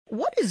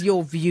What is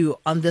your view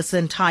on this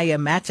entire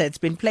matter? It's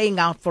been playing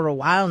out for a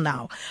while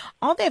now.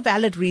 Are there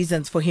valid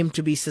reasons for him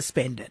to be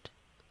suspended?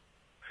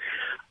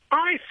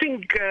 I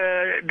think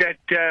that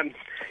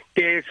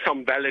there's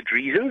some valid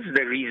reasons,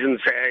 the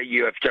reasons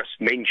you have just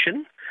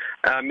mentioned.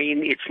 I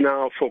mean, it's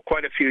now for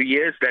quite a few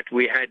years that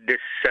we had this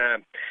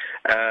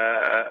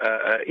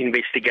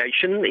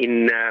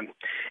investigation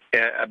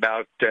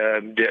about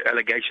the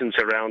allegations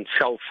around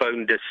cell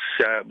phone,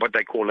 what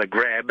they call a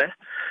grabber,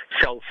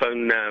 cell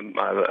phone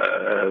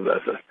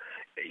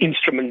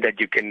instrument that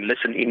you can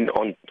listen in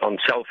on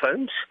cell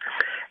phones.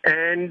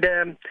 And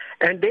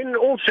then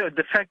also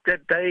the fact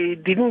that they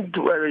didn't,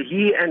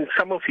 he and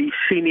some of his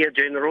senior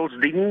generals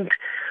didn't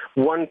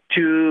want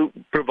to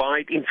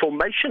provide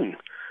information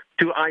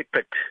to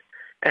IPIT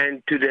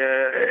and to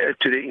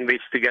the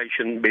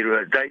investigation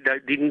bureau. They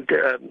didn't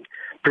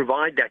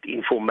provide that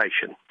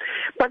information.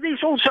 But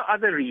there's also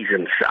other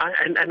reasons,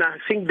 and I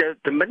think that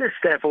the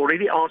minister have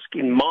already asked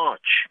in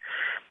March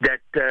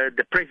that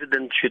the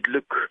president should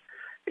look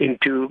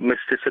into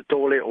Mr.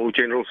 Sithole or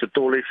General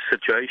Sithole's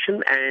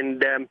situation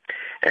and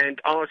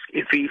ask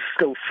if he's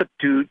still fit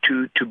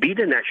to be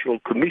the National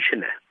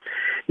Commissioner.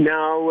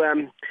 Now,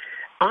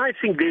 I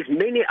think there's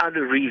many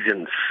other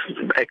reasons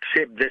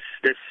except this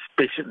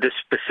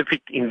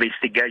specific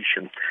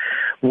investigation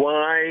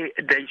why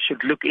they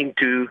should look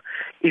into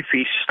if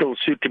he's still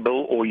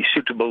suitable or he's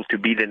suitable to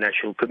be the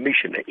National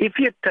Commissioner. If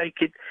you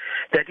take it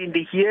that in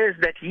the years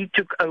that he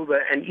took over,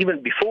 and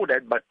even before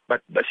that, but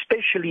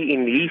especially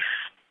in his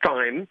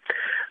time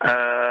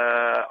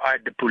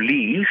at the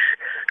police,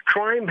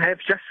 crime has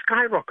just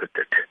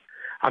skyrocketed.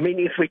 I mean,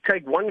 if we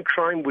take one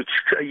crime which,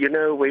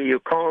 where you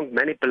can't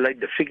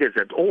manipulate the figures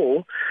at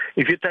all,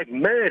 if you take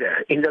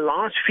murder, in the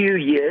last few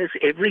years,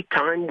 every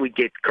time we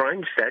get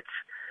crime stats,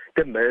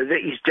 the murder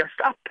is just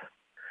up.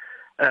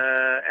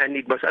 And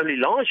it was only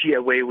last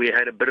year where we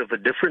had a bit of a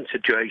different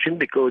situation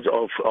because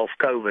of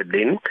COVID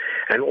then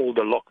and all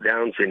the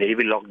lockdowns and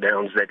heavy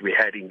lockdowns that we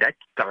had in that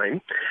time.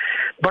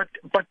 But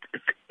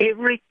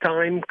every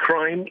time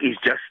crime is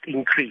just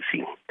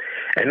increasing.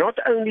 And not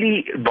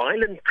only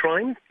violent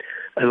crime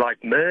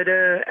like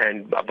murder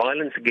and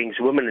violence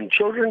against women and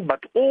children,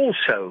 but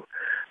also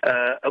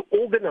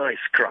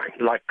organized crime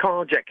like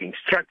carjacking,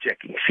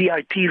 struckjacking,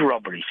 CIT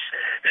robberies.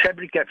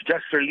 SABRIC have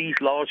just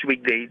released last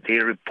week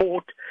their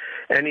report,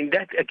 and in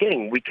that,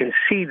 again, we can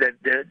see that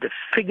the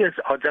figures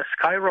are just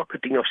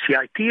skyrocketing of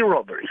CIT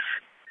robberies.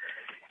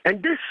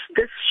 And this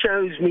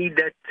shows me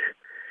that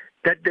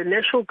the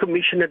National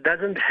Commissioner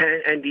doesn't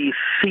have, and the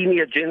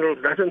senior generals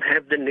doesn't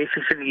have the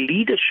necessary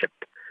leadership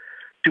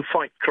to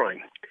fight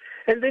crime.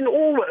 And then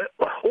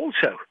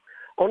also,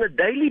 on a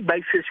daily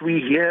basis,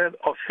 we hear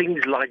of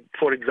things like,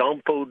 for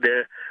example,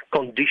 the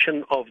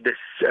condition of this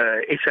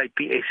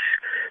SAPS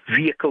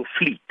vehicle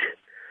fleet.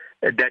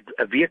 That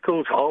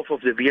half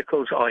of the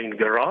vehicles are in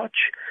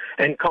garage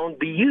and can't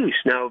be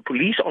used. Now,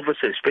 police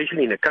officers,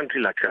 especially in a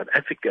country like South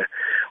Africa,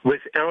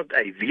 without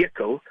a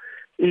vehicle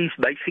is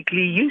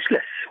basically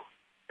useless.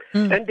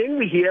 And then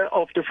we hear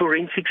of the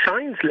forensic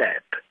science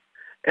lab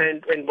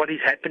and what is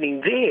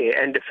happening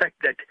there, and the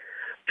fact that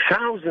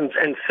thousands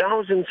and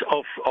thousands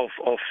of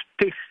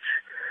tests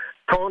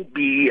can't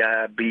be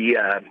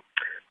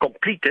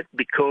completed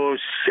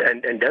because,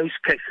 and those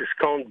cases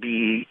can't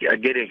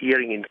get a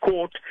hearing in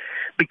court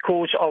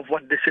because of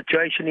what the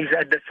situation is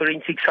at the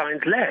forensic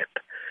science lab.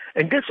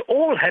 And this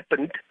all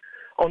happened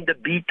on the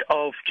beat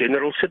of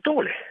General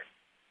Sithole.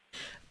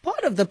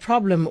 Part of the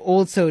problem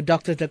also,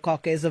 Dr. de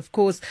Kock, is, of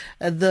course,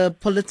 the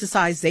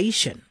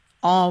politicization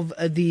of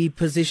the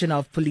position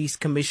of police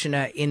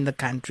commissioner in the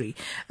country.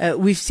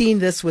 We've seen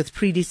this with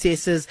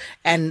predecessors,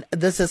 and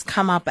this has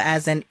come up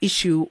as an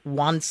issue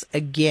once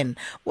again.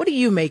 What do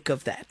you make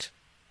of that?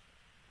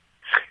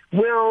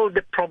 Well,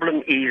 the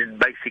problem is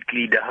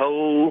basically the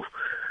whole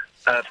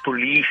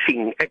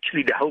policing,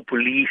 actually the whole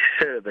police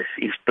service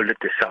is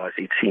politicized,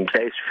 it seems.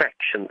 There's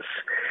factions.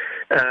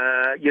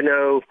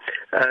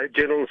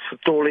 General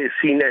Sithole is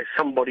seen as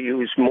somebody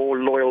who's more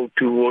loyal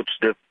towards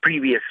the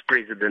previous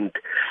president,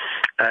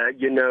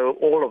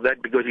 all of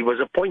that because he was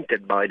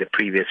appointed by the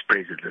previous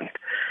president.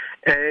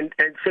 And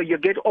so you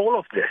get all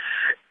of this.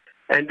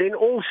 And then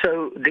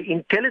also the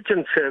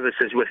intelligence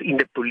services within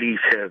the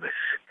police service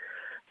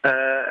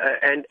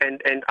and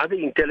other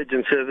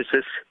intelligence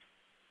services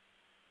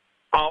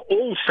are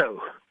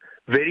also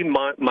very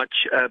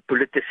much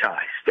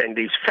politicized, and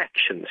there's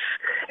factions,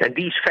 and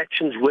these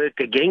factions work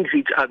against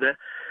each other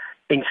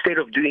instead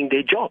of doing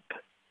their job.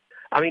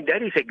 I mean,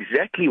 that is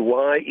exactly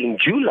why in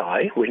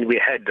July, when we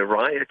had the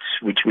riots,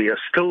 which we are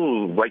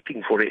still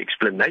waiting for an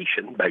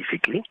explanation,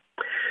 basically,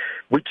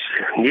 which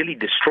nearly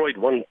destroyed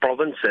one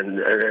province and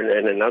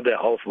another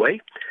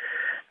halfway,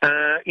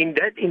 in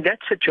that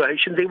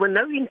situation, there were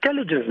no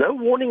intelligence, no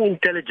warning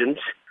intelligence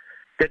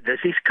that this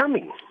is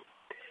coming.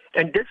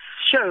 And this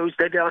shows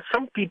that there are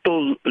some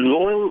people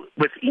loyal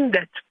within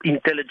that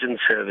intelligence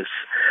service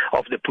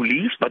of the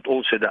police, but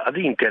also the other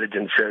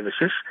intelligence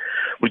services,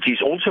 which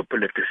is also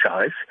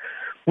politicized,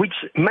 which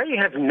may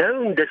have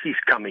known this is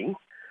coming,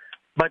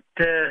 but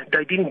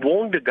they didn't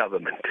warn the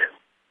government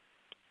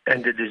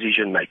and the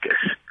decision makers.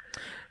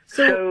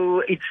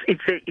 So it's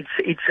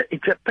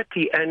a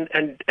pity, and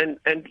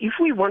if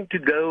we want to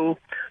go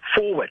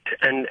forward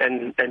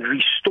and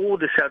restore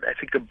the South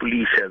African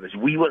Police Service,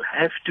 we will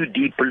have to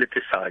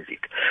depoliticize it.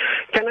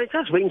 Can I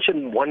just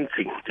mention one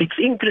thing? It's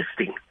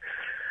interesting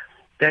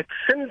that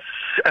since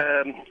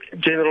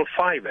General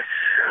Fivers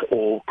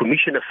or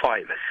Commissioner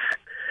Fivers,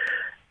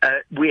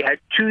 we had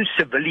two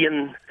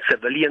civilian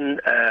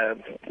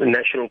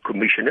national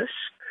commissioners,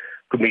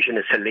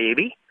 Commissioner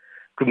Salebi,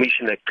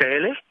 Commissioner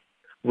Kele,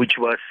 which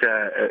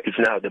is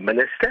now the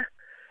minister.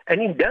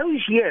 And in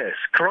those years,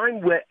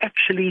 crime were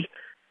actually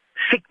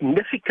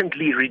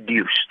significantly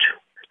reduced.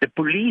 The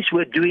police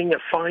were doing a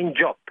fine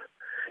job.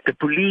 The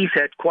police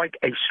had quite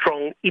a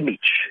strong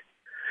image.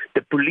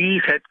 The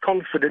police had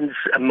confidence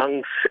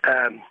amongst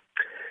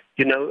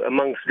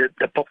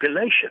the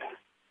population.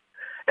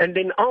 And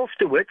then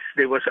afterwards,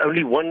 there was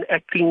only one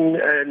acting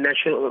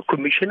national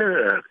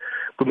commissioner,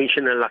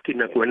 Commissioner Lucky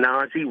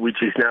Nagwanazi,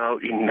 which is now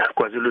in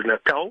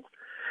KwaZulu-Natal,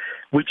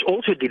 which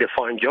also did a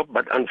fine job,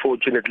 but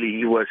unfortunately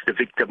he was the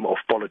victim of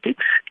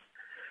politics.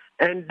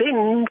 And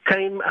then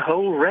came a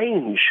whole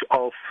range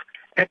of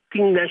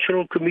acting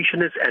national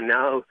commissioners and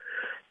now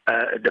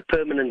the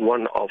permanent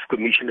one of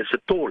Commissioner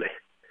Sithole.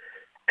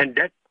 And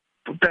that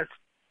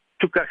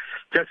took us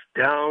just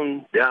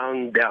down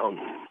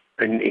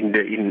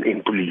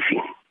in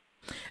policing.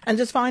 And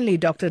just finally,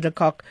 Dr. de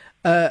Kock,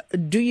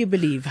 do you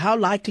believe, how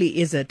likely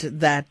is it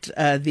that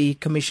the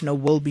commissioner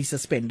will be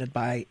suspended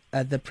by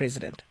the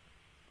president?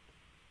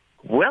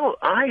 Well,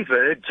 I've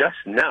heard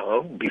just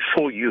now,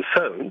 before you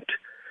phoned,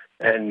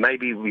 and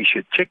maybe we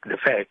should check the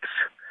facts.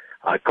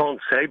 I can't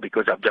say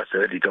because I've just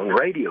heard it on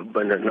radio,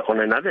 but on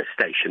another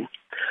station,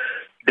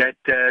 that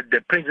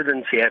the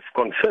presidency have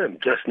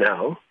confirmed just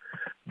now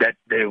that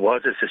there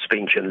was a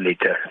suspension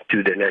letter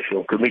to the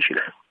National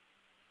Commissioner.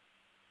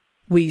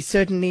 We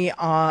certainly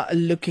are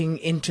looking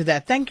into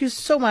that. Thank you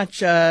so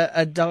much,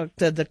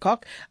 Dr. de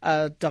Kock,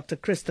 Dr.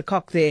 Chris de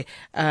Kock there,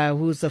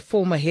 who's the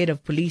former head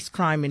of Police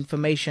Crime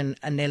Information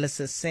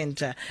Analysis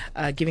Center,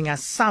 giving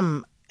us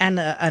some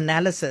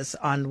analysis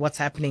on what's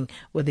happening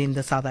within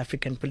the South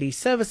African Police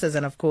Services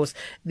and, of course,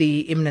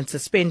 the imminent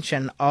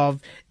suspension of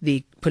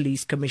the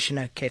Police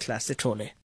Commissioner, Ketla Sithole.